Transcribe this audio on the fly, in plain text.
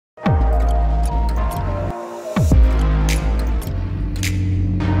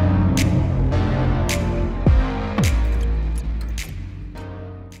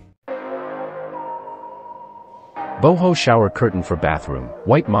Boho Shower Curtain for Bathroom,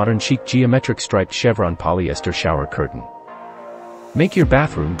 White Modern Chic Geometric Striped Chevron Polyester Shower Curtain. Make your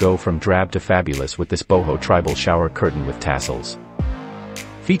bathroom go from drab to fabulous with this Boho Tribal Shower Curtain with tassels.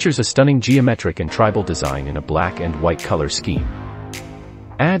 Features a stunning geometric and tribal design in a black and white color scheme.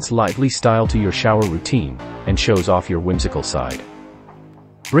 Adds lively style to your shower routine, and shows off your whimsical side.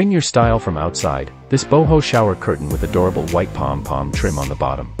 Bring your style from outside, this Boho Shower Curtain with adorable white pom-pom trim on the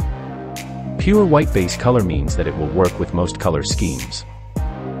bottom. Pure white base color means that it will work with most color schemes.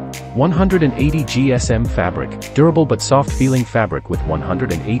 180 GSM fabric, durable but soft-feeling fabric with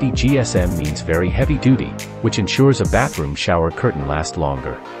 180 GSM means very heavy-duty, which ensures a bathroom shower curtain lasts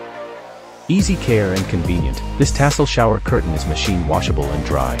longer. Easy care and convenient, this tassel shower curtain is machine washable and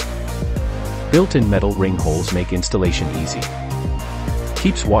dry. Built-in metal ring holes make installation easy.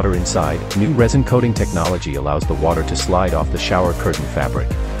 Keeps water inside, new resin coating technology allows the water to slide off the shower curtain fabric.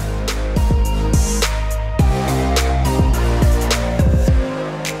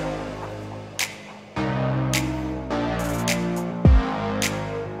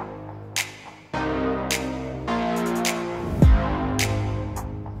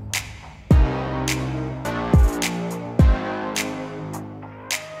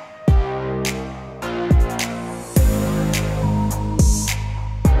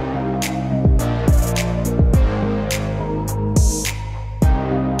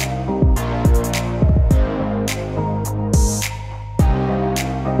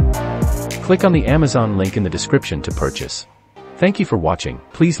 Click on the Amazon link in the description to purchase. Thank you for watching.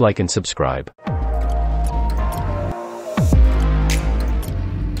 Please like and subscribe.